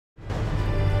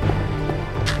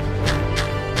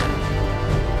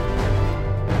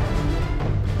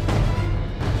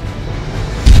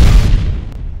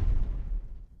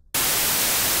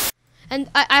And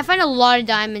I find a lot of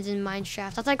diamonds in mine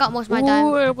shaft. That's how I got most of my Ooh,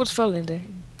 diamonds. what's fell in there?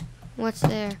 What's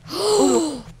there?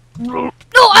 Oh, No,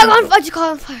 I just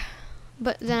caught on fire.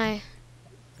 But then I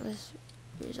was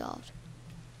resolved.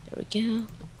 there we go.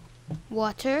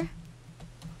 Water. Ooh.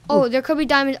 Oh, there could be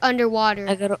diamonds underwater.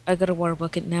 I got a water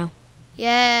bucket now.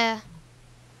 Yeah.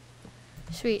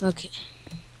 Sweet. Okay.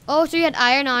 Oh, so you had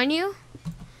iron on you?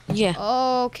 Yeah.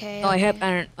 Okay. Oh, I have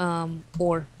okay. iron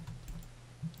ore.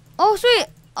 Oh, sweet.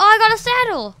 Oh, I got a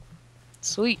saddle.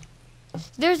 Sweet.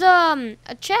 There's a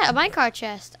chest, a minecart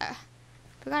chest.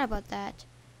 Forgot about that.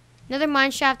 Another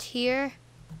mine shaft here.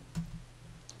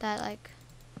 That like.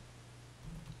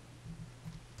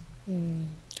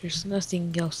 There's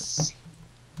nothing else.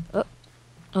 Oh,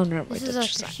 oh no, This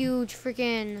is a huge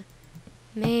freaking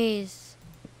maze.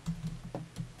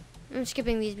 I'm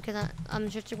skipping these because I'm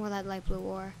searching for that light blue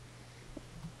ore.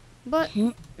 But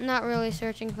not really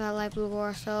searching for that light blue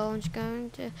ore, so I'm just going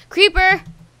to... Creeper!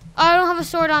 Oh, I don't have a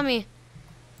sword on me.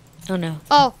 Oh no.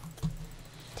 Oh.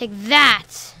 Take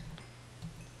that.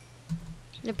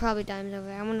 There are probably diamonds over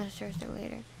there. I'm going to search there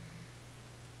later.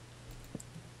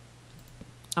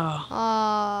 Oh.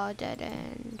 Oh, dead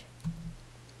end.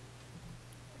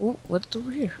 Ooh, what's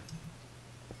over here?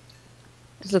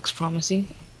 This looks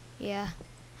promising. Yeah.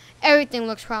 Everything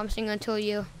looks promising until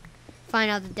you find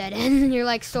out the dead end and you're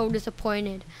like so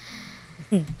disappointed.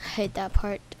 I hate that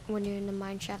part when you're in the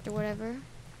mine shaft or whatever.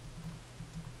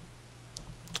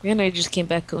 And I just came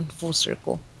back in full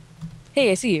circle.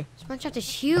 Hey, I see you. This mine shaft is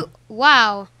huge.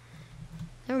 Wow.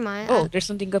 Never mind. Oh, there's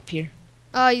something up here.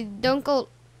 Oh, you don't go.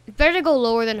 It's better to go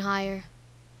lower than higher.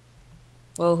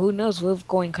 Well, who knows? What if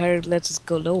going higher lets us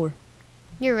go lower?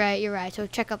 You're right. You're right. So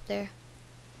check up there.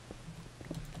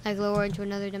 Like lower into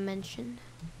another dimension.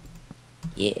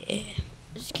 Yeah.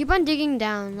 Just keep on digging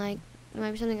down. Like there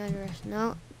might be something under us.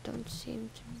 No, don't seem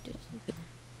to do something.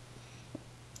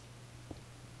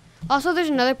 Also, there's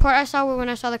another part I saw where when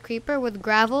I saw the creeper with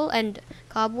gravel and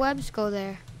cobwebs. Go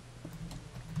there.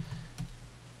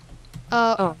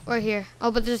 Oh. Right here.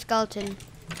 Oh, but there's a skeleton.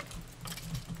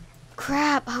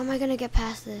 Crap! How am I gonna get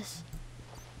past this?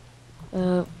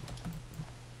 I'm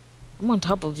on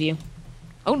top of you.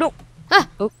 Oh no. Ah!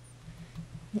 Oh.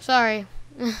 Sorry.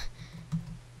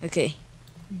 Okay.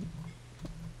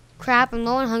 Crap! I'm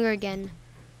low on hunger again.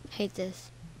 Hate this.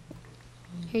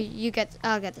 Here, you get.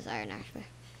 I'll get this iron actually.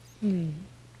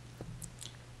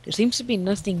 There seems to be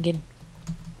nothing in.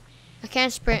 I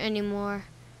can't sprint anymore.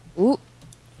 Ooh.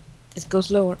 This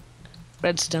goes lower.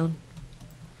 Redstone.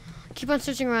 Keep on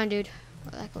searching around, dude.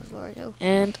 Oh, that goes lower too.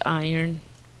 And iron.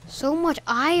 So much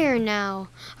iron now.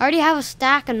 I already have a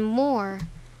stack and more.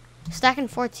 Stack and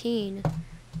 14.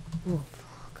 Ooh. Oh,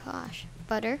 gosh.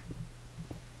 Butter.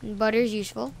 And butter's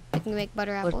useful. I can make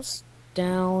butter apples. What's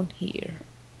down here?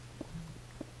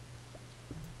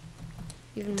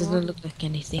 Even Doesn't more. look like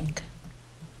anything.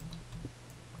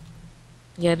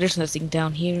 Yeah, there's nothing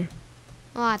down here.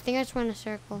 Oh, I think I just went in a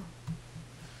circle.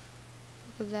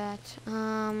 Look at that.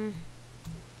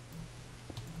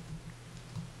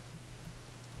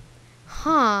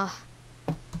 Huh.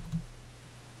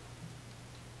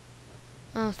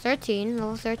 Oh, 13.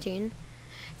 Level 13.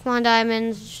 Come on,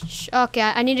 diamonds. Okay,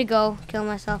 I need to go kill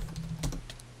myself.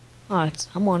 Oh,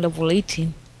 I'm on level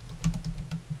 18.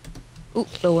 Ooh,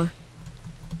 lower.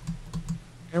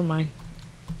 Never mind.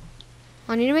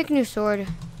 I need to make a new sword.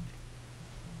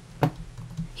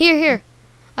 Here.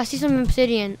 I see some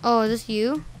obsidian. Oh, is this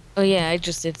you? Oh yeah, I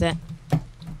just did that.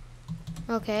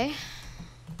 Okay.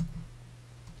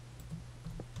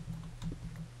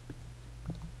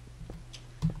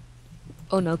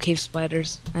 Oh no, cave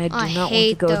spiders. I do I not want to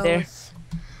hate go there.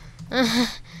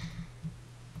 those.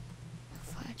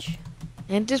 Fudge.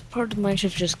 And this part of my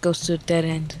shift just goes to a dead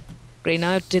end. Great,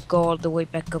 now I have to go all the way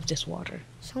back up this water.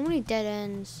 So many dead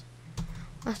ends.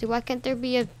 Honestly, why can't there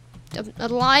be a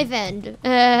live end?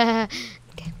 Okay,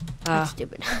 that's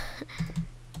stupid.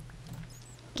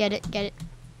 Get it.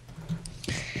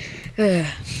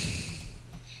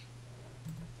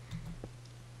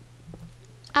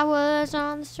 I was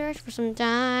on the search for some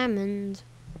diamonds.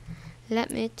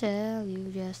 Let me tell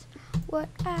you just what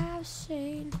I've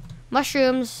seen.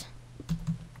 Mushrooms.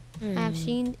 I've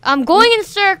seen. I'm going in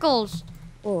circles.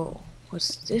 Whoa,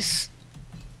 what's this?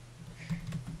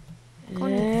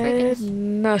 Going in friggin'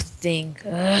 Nothing.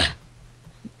 Ugh.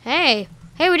 Hey,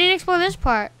 we didn't explore this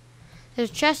part. There's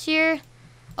a chest here.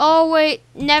 Oh wait,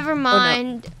 never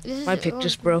mind. This is, My pick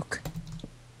just broke.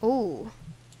 Ooh.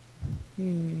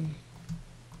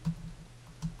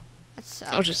 That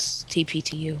sucks. I'll just TP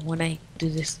to you when I do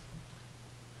this.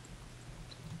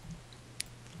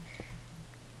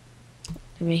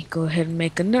 Let me go ahead and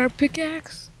make another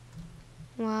pickaxe.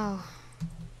 Wow.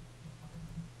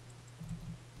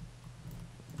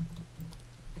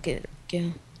 Get it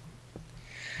again.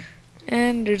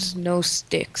 And there's no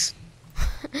sticks.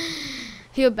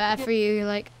 Feel bad for you. You're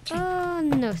like, oh,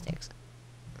 no sticks.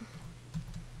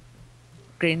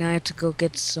 Great, now I have to go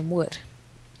get some wood.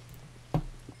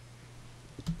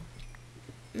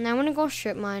 And I want to go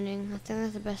strip mining. I think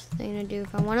that's the best thing to do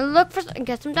if I want to look for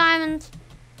get some diamonds.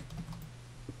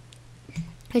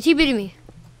 Is he beating me?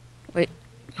 Wait,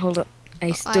 hold up.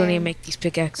 I still need to make these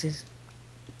pickaxes.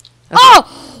 Okay.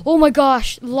 Oh! Oh my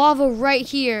gosh! Lava right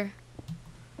here.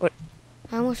 What?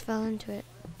 I almost fell into it.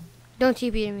 Don't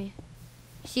TP to me.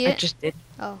 See it? I just did.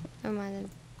 Oh, never mind then.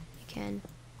 You can.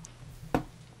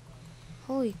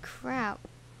 Holy crap.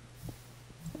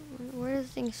 Where does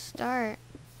things start?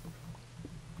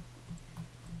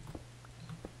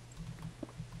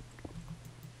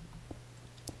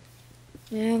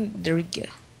 And there we go.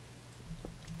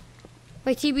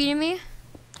 Wait, TP to me?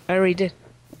 I already did.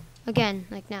 Again,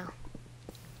 like now.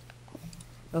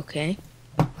 Okay.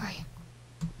 Where are you?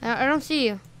 I don't see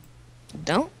you.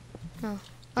 Don't? No. You're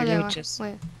Oh, there you are. just...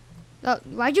 Wait. Oh,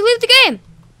 why'd you leave the game?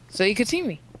 So you could see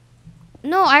me.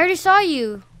 No, I already saw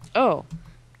you. Oh.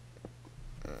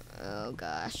 Oh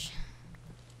gosh.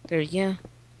 There, yeah.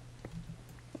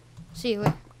 See you.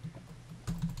 Wait.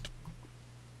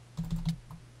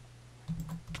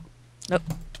 Nope.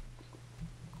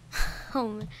 Oh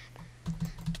man.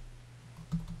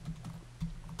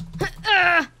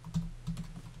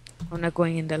 I'm not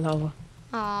going in the lava.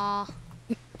 Aw.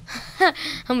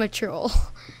 I'm a troll.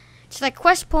 It's like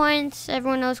quest points.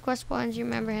 Everyone knows quest points. You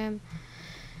remember him.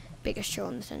 Biggest troll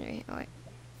in the century. Oh, wait.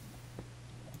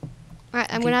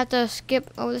 Alright, I'm gonna have to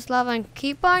skip over this lava and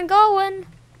keep on going.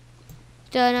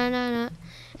 Da-na-na-na.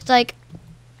 It's like,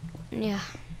 yeah.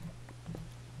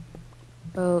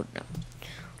 Oh, no.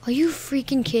 Are you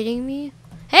freaking kidding me?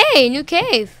 Hey, new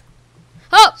cave.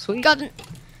 Oh, Sweet. got it.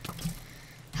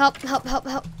 Help, help, help,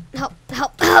 help, help,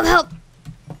 help, help, help.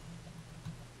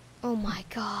 Oh my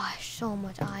gosh, so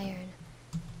much iron.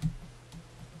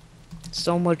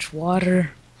 So much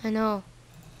water. I know.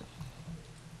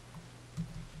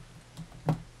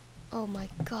 Oh my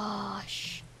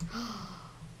gosh.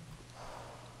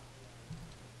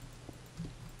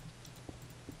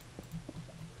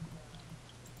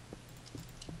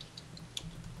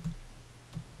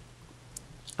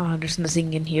 Oh, there's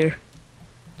nothing in here.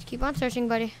 Just keep on searching,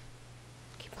 buddy.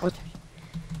 Keep on What? searching.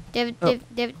 David, Oh.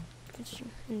 David,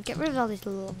 and get rid of all these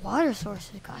little water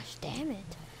sources. Gosh, damn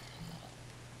it.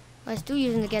 I was still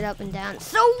using to get up and down.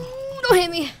 So, don't hit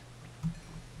me.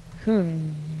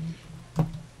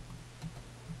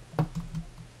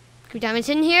 Could diamonds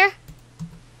in here?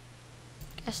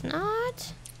 Guess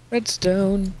not.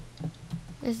 Redstone.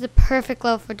 This is the perfect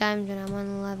level for diamonds when I'm on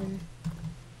 11.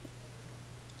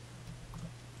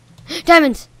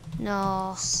 Diamonds!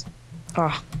 No.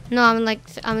 Ah. No, I'm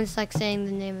just like saying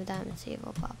the name of diamond. See if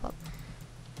it'll pop up.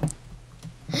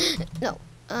 No.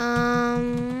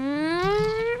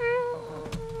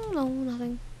 No,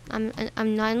 nothing.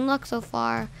 I'm not in luck so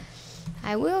far.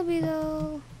 I will be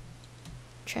though.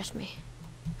 Trust me.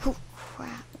 Oh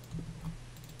crap.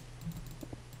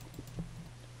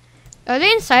 Are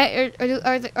they inside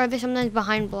or are they sometimes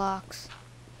behind blocks?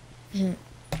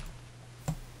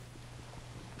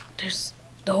 There's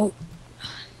no.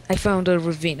 I found a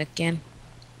ravine again.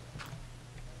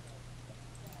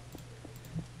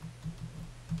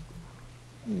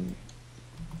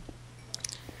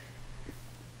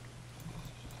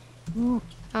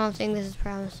 I don't think this is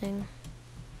promising.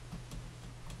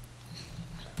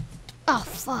 Oh,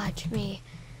 fudge me.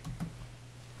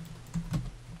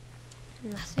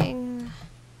 Nothing.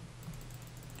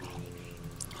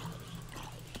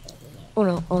 Oh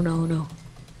no, oh no, oh no.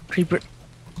 Creeper.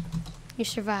 You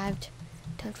survived.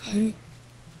 Don't worry.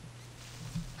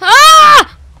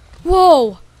 Ah!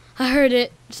 Whoa! I heard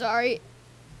it. Sorry.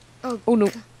 Oh no,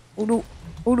 oh no,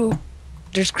 oh no.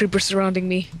 There's creepers surrounding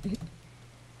me.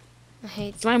 I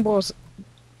hate Slime balls.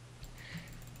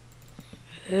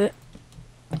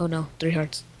 Oh no, 3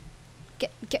 hearts.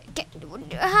 Get. What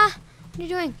are you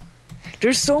doing?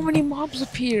 There's so many mobs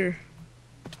up here.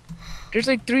 There's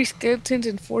like 3 skeletons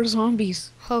and 4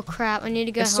 zombies. Oh crap! I need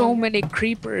to go And home. so many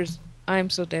creepers. I'm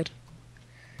so dead.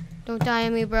 Don't die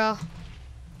on me, bro.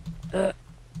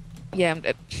 Yeah, I'm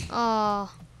dead.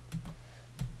 Oh.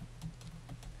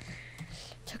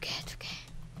 It's okay. It's okay.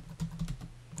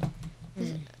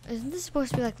 Isn't this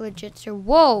supposed to be like legit, sir?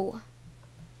 Whoa!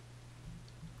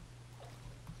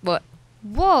 What?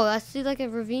 Whoa! That's like a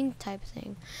ravine type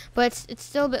thing, but it's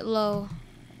still a bit low.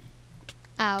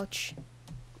 Ouch.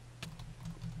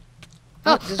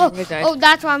 Oh, this is where I died. Oh,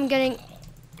 that's why I'm getting.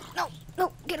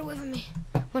 No, get away from me.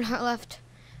 1 heart left.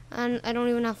 And I don't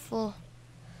even have full.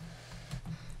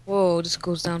 Whoa, this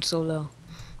goes down so low.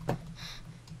 Okay,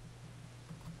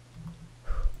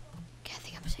 I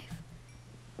think I'm safe.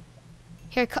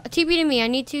 Here, TP to me. I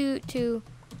need to...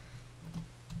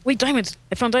 Wait, diamonds!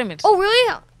 I found diamonds. Oh,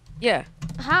 really? Yeah.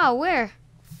 How? Where?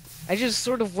 I just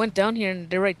sort of went down here and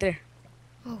they're right there.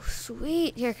 Oh,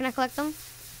 sweet. Here, can I collect them?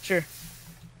 Sure.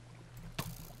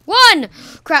 1!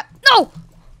 Crap. No!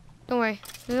 Don't worry.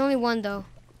 There's only 1, though.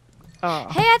 Oh.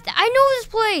 Hey, I know this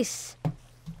place.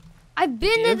 I've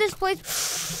been to this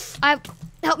place.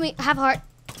 Help me. Have a heart.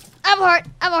 Have a heart.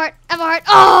 Have a heart. Have a heart.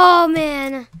 Oh,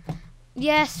 man.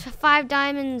 Yes, 5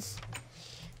 diamonds.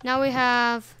 Now we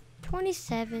have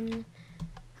 27.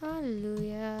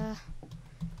 Hallelujah.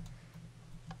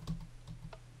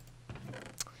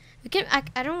 We can.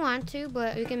 I don't want to,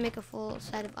 but we can make a full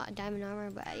set of diamond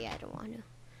armor. But yeah, I don't want to.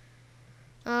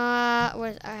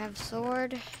 I have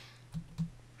sword.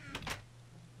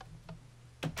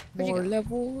 More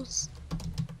levels.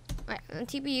 Alright,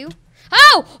 TPU.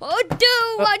 Oh! Oh,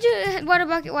 dude! Water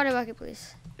bucket,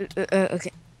 please.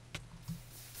 Okay.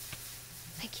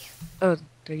 Thank you. Oh,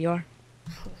 there you are.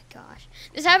 Oh my gosh.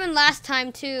 This happened last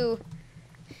time, too.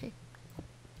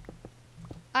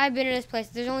 I've been in this place.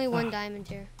 There's only 1 diamond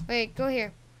here. Wait, go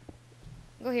here.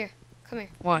 Go here. Come here.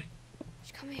 Why?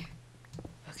 Just come here.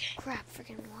 Okay. Crap,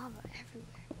 freaking lava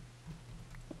everywhere.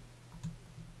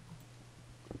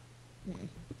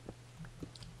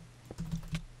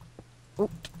 Oh.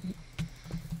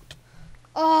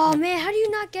 Oh man, how do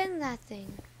you not get in that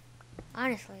thing?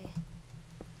 Honestly.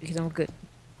 Because I'm good.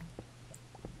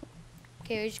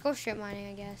 Okay, we just go strip mining,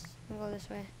 I guess. We'll go this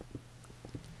way.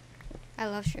 I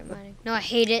love strip mining. No, I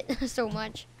hate it so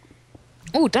much.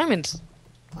 Oh, diamonds.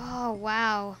 Oh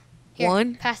wow. Here,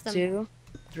 1, pass them. 2,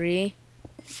 3,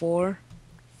 4,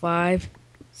 5,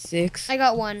 6. I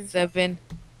got 1. 7,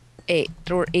 8.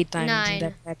 There were 8 diamonds 9. in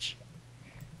that patch.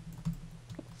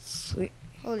 Sweet.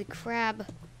 Holy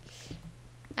crap.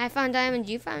 I found diamonds.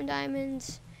 You found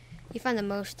diamonds. You found the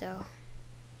most, though.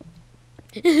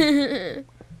 In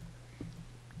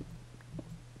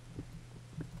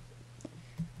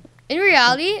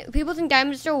reality, people think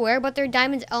diamonds are still rare, but there are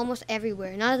diamonds almost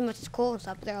everywhere. Not as much as coal and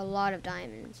stuff, but there are a lot of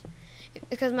diamonds.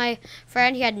 Because my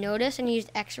friend, he had noticed and he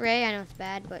used X-ray. I know it's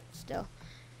bad, but still.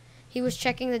 He was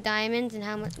checking the diamonds and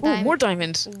how much. Oh, more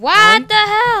diamonds. What 1, the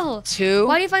hell? 2.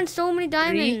 Why do you find so many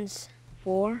diamonds?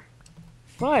 4,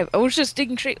 5. I was just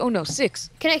digging straight. Oh no, 6.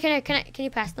 Can you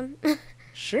pass them?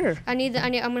 Sure. I'm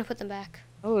gonna put them back.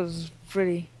 That was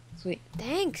pretty sweet.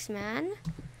 Thanks, man.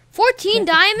 14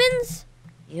 diamonds?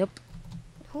 Yep.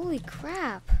 Holy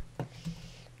crap.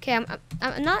 Okay,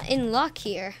 I'm not in luck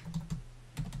here.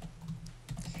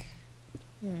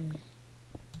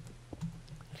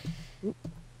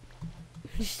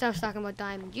 Just I was talking about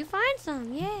diamonds. You find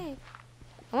some, yay.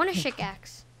 I want a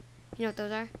pickaxe. You know what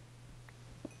those are?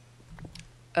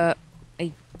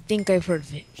 I think I've heard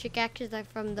of it. Pickaxe is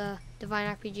like from the Divine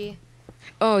RPG.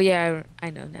 Oh yeah, I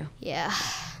know now. Yeah.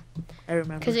 I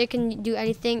remember. Because it can do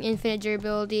anything, infinite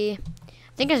durability.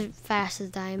 I think as fast as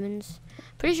diamonds.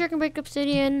 Pretty sure it can break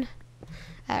obsidian.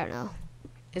 I don't know.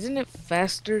 Isn't it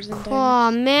faster than diamonds?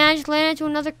 Oh man, I just landed into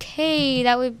another cave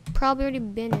that we've probably already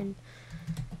been in.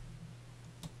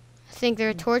 I think there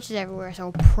are torches everywhere,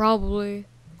 so probably.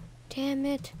 Damn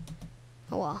it.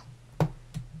 Oh well.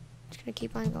 Just gonna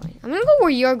keep on going. I'm gonna go where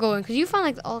you're going, because you found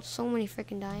like so many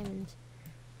freaking diamonds.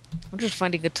 I'm just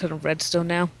finding a ton of redstone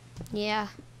now. Yeah.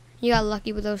 You got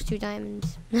lucky with those 2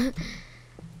 diamonds.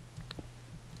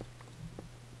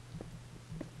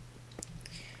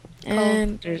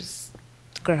 And there's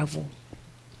gravel.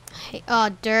 Hey, oh,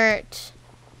 dirt.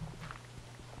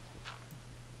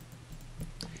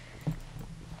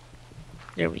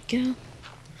 There we go.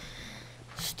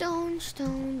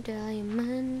 Stone,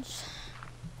 diamonds.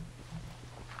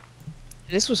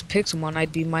 If this was Pixelmon,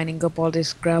 I'd be mining up all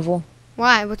this gravel.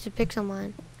 Why? What's the pixel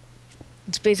mine?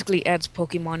 It's basically adds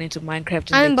Pokemon into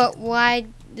Minecraft. And But why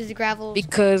does the gravel?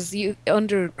 because you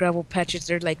under gravel patches,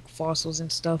 they're like fossils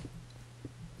and stuff,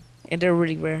 and they're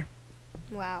really rare.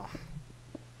 Wow.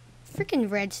 Freaking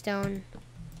redstone.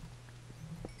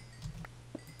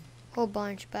 Whole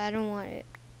bunch, but I don't want it.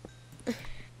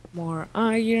 More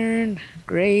iron,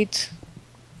 great.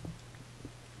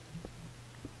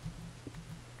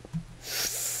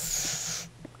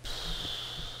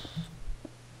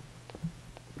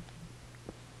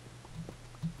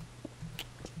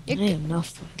 I am not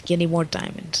finding any more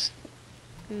diamonds.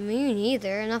 Me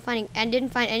neither. I'm not finding. I didn't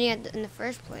find any in the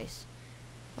first place.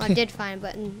 Well, I did find,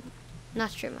 but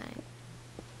not strip mining.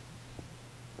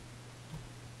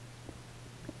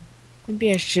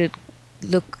 Maybe I should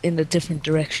look in a different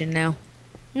direction now.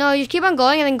 No, you keep on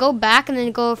going and then go back and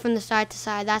then go from the side to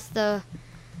side. That's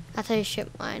how you ship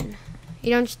mine.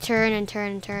 You don't just turn and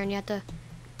turn and turn. You have to.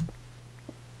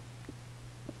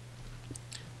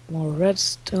 More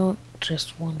redstone,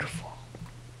 just wonderful.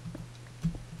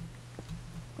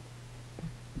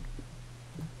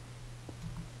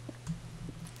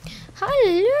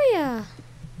 Hallelujah.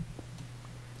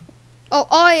 Oh,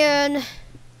 iron. Let's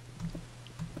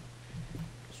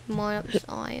mine up this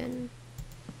iron.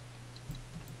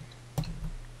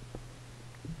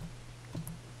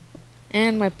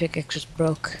 And my pickaxe just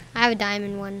broke. I have a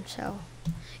diamond one, so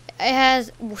it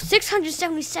has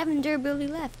 677 durability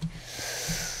left.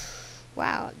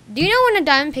 Wow. Do you know when a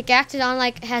diamond pickaxe is on,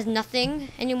 like, has nothing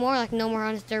anymore, like no more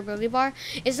on its durability bar?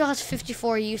 It still has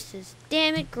 54 uses.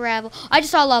 Damn it, gravel. I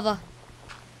just saw lava.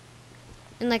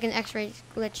 In like an X-ray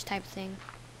glitch type thing.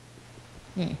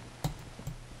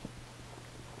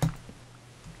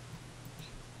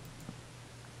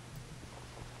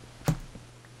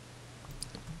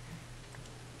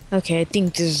 Okay, I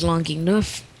think this is long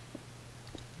enough.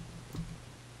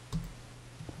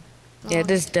 Yeah,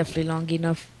 this is definitely long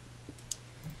enough.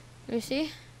 Let me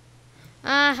see.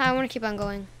 I want to keep on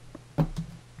going.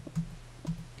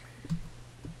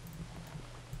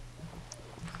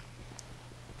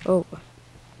 Oh.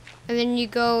 And then you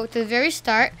go to the very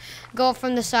start, go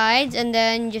from the sides, and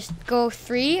then just go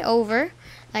 3 over,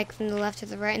 like from the left to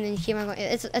the right, and then you keep on going.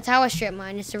 It's how I strip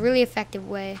mine. It's a really effective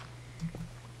way.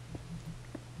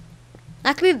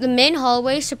 Actually, the main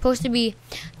hallway is supposed to be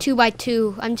 2 by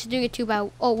 2. I'm just doing it 2 by.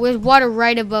 Oh, there's water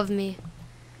right above me.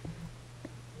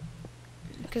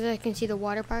 Because I can see the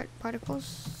water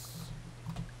particles.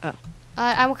 Oh.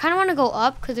 I kind of want to go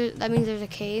up because that means there's a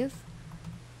cave.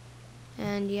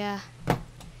 And yeah.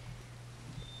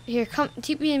 Here, come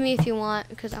TP me if you want,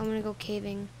 because I'm gonna go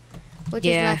caving, which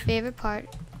is my favorite part.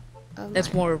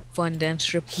 That's more fun than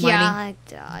strip mining. Yeah, my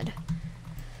God.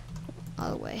 All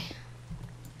the way.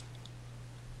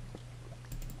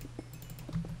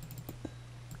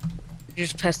 You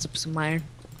just passed up some iron,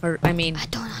 or I mean,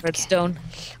 redstone.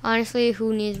 Honestly,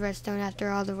 who needs redstone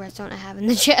after all the redstone I have in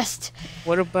the chest?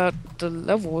 What about the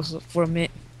levels for a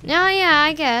minute? No, yeah,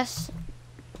 I guess.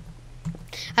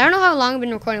 I don't know how long I've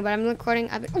been recording, but I'm recording.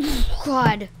 Oh,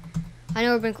 God. I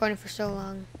know we've been recording for so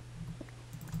long.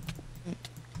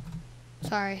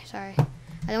 Sorry. I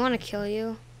don't want to kill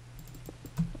you.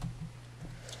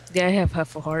 Yeah, I have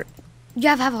half a heart. You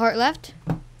have half a heart left?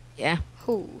 Yeah.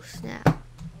 Oh, snap.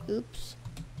 Oops.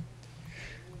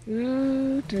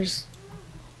 There's...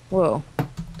 Whoa.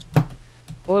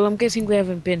 Well, I'm guessing we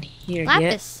haven't been here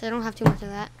Lapis. yet. I don't have too much of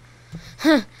that.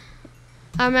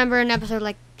 I remember in episode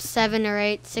like 7 or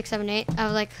 8, 6, 7, 8, I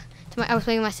was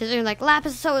playing with my sister and like,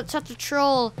 Lapis is such a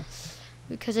troll.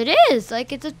 Because it is.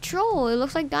 Like, it's a troll. It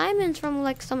looks like diamonds from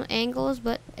like some angles,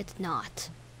 but it's not.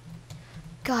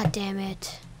 God damn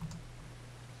it.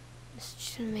 It's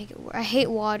just gonna make it work. I hate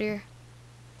water.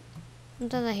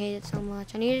 Sometimes I hate it so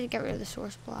much. I need to get rid of the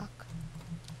source block.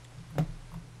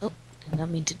 Oh, did not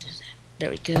mean to do that. There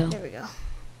we go. There we go.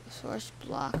 The source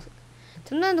block.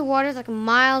 Sometimes the water's like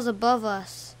miles above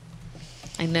us.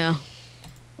 I know.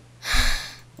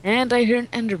 And I hear an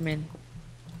Enderman.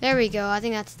 There we go. I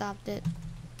think that stopped it.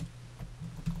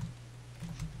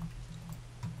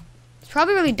 It's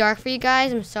probably really dark for you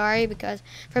guys. I'm sorry, because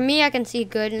for me, I can see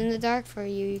good in the dark. For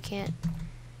you, you can't.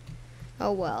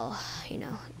 Oh, well, you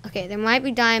know. Okay, there might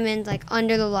be diamonds, like,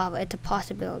 under the lava. It's a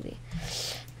possibility.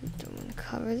 I'm going to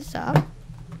cover this up.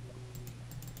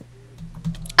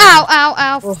 Ow, ow,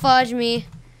 ow. Oh. Fudge me.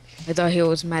 I thought he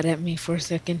was mad at me for a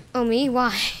second. Oh, me?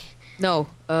 Why? No,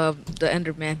 the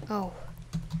Enderman. Oh.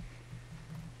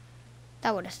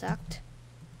 That would have sucked.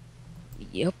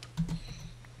 Yep.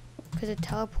 Because it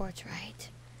teleports, right?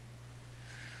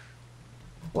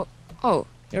 Well, oh,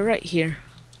 you're right here.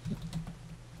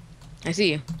 I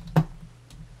see you.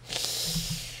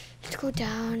 Let's go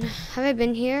down. Have I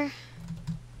been here?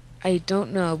 I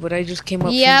don't know, but I just came up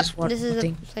from Yep, this water this is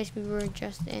thing. the place we were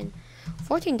just in.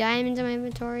 14 diamonds in my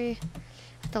inventory.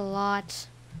 That's a lot.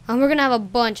 We're gonna have a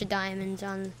bunch of diamonds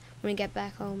on when we get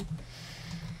back home.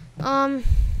 I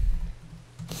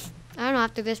don't know,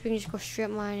 after this we can just go strip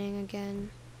mining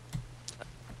again.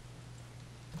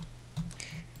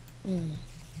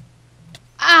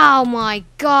 Oh my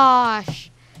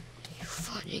gosh! Are you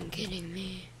fucking kidding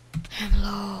me? I'm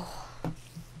low.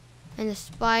 And the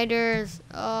spiders,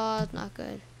 oh, it's not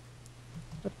good.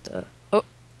 What the? Oh.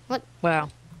 What? Wow.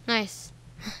 Nice.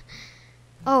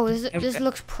 Oh, this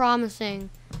looks promising.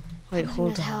 Wait,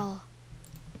 hold on. Hell.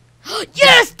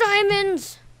 Yes,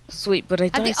 diamonds! Sweet, but I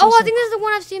thought I think saw this some- is the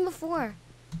one I've seen before.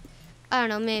 I don't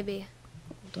know, maybe.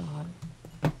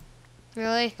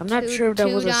 Really? I'm not sure if that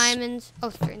was two a diamonds. Oh,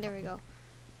 three. There we go.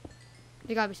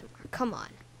 There gotta be some more. Come on.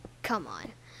 Come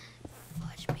on.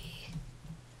 Fudge me.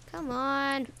 Come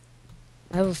on.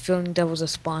 I have a feeling that was a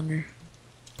spawner.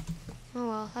 Oh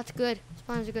well, that's good.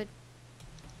 Spawners are good.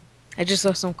 I just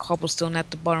saw some cobblestone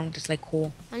at the bottom of this like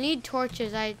hole. I need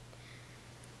torches. I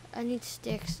need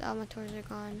sticks. Oh, my torches are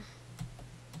gone.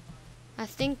 I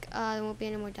think there won't be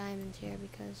any more diamonds here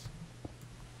because.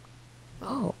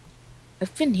 Oh,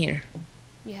 I've been here.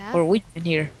 You have? Or we've been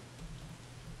here.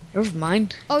 Never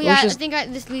mind. Oh It yeah, was I just- think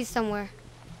this leads somewhere.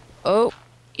 Oh,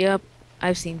 yep.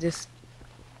 I've seen this.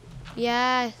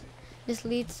 Yeah, this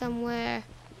leads somewhere.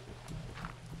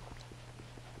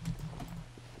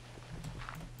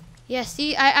 Yeah,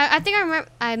 see, I think I remember.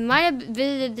 I might have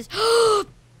visited this. I'm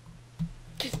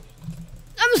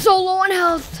so low on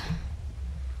health.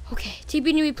 Okay, TP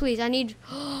to me, please. I need.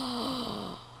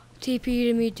 TP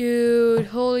to me, dude.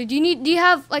 Holy, do you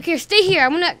have, like, here, stay here.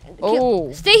 I'm gonna.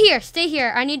 Oh. Stay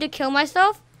here. I need to kill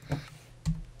myself.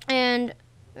 And.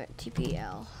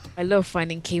 TPL. I love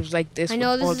finding caves like this. I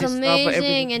know, with all this is lava,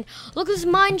 everything. amazing. And look at this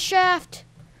mine shaft.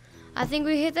 I think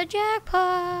we hit the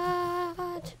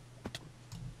jackpot.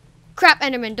 Crap,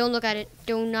 Enderman, don't look at it.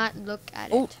 Do not look at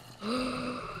Oh. it.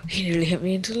 He nearly hit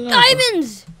me into the lava.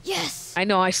 Diamonds! Yes! I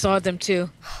know, I saw them too.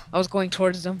 I was going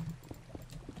towards them.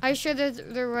 Are you sure they're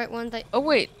the right ones? Oh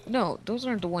wait, no, those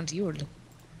aren't the ones you were looking.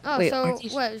 Oh, Wait, so aren't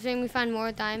these- what? Saying we found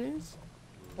more diamonds?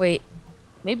 Wait,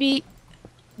 maybe.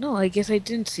 No, I guess I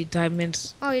didn't see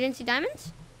diamonds. Oh, you didn't see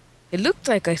diamonds? It looked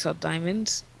like I saw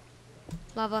diamonds.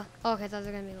 Lava. Oh, okay, I thought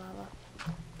they were gonna be lava.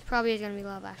 It probably is gonna be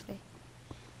lava, actually.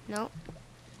 No.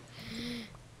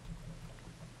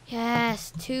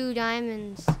 Yes, 2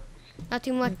 diamonds. Not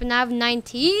too much, but now I have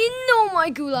 19. Oh my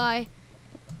gulai.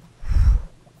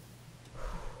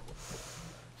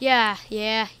 Yeah.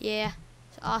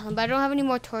 It's awesome, but I don't have any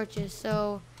more torches,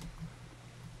 so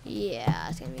yeah,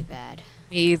 it's gonna be bad.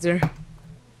 Me either.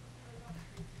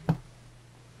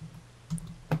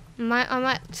 I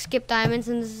might skip diamonds,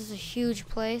 and this is a huge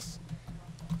place.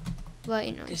 But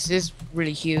you know, This is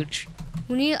really huge.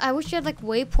 I wish you had like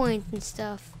waypoints and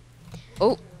stuff.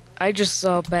 Oh, I just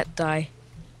saw a bat die.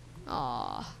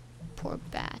 Aw, poor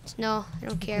bat. No, I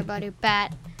don't care about your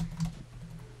bat.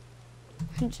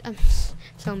 I'm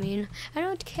so mean. I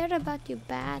don't care about your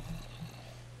bat.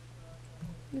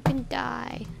 You can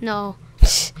die. No.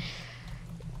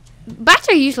 Bats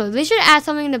are useless. They should add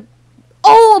something to.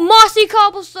 Oh, a mossy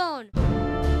cobblestone!